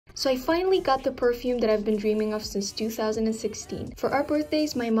So I finally got the perfume that I've been dreaming of since 2016. For our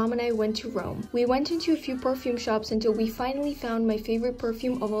birthdays, my mom and I went to Rome. We went into a few perfume shops until we finally found my favorite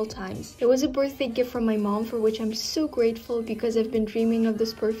perfume of all times. It was a birthday gift from my mom, for which I'm so grateful because I've been dreaming of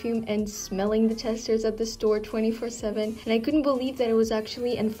this perfume and smelling the testers at the store 24/7, and I couldn't believe that it was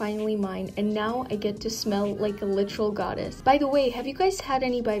actually and finally mine, and now I get to smell like a literal goddess. By the way, have you guys had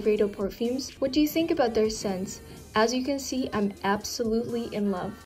any Byredo perfumes? What do you think about their scents? As you can see, I'm absolutely in love.